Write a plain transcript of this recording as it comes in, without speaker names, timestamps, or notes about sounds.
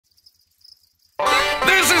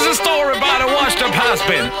a story about a washed up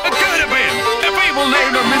has-been. It could have been. The people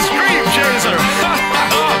named her Miss Dream Chaser.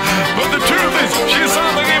 But the truth is, she's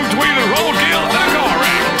something in between a roadkill and a car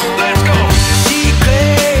wreck. Let's go. She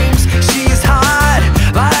claims she's hot,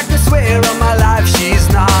 but I can swear on my life she's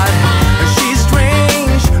not. She's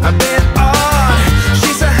strange, a bit odd.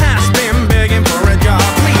 She's a has-been begging for a job.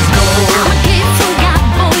 Please go. I'm a kid from God,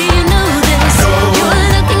 boy, you know this. No.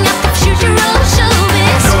 You're looking at the future of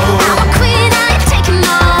showbiz. No. I'm a queen, I ain't taking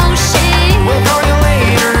no shit. We'll call you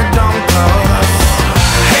later, dumb us.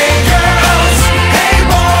 Hey girls, hey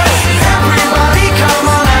boys, everybody come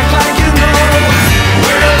on, act like you know.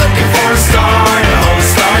 We're looking for a star to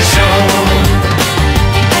host our show.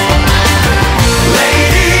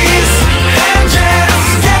 Ladies and gents,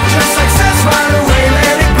 get your success right away,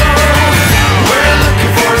 let it grow. We're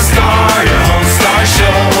looking for a star to host our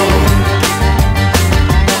show.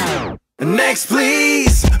 Next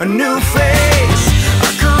please, a new face.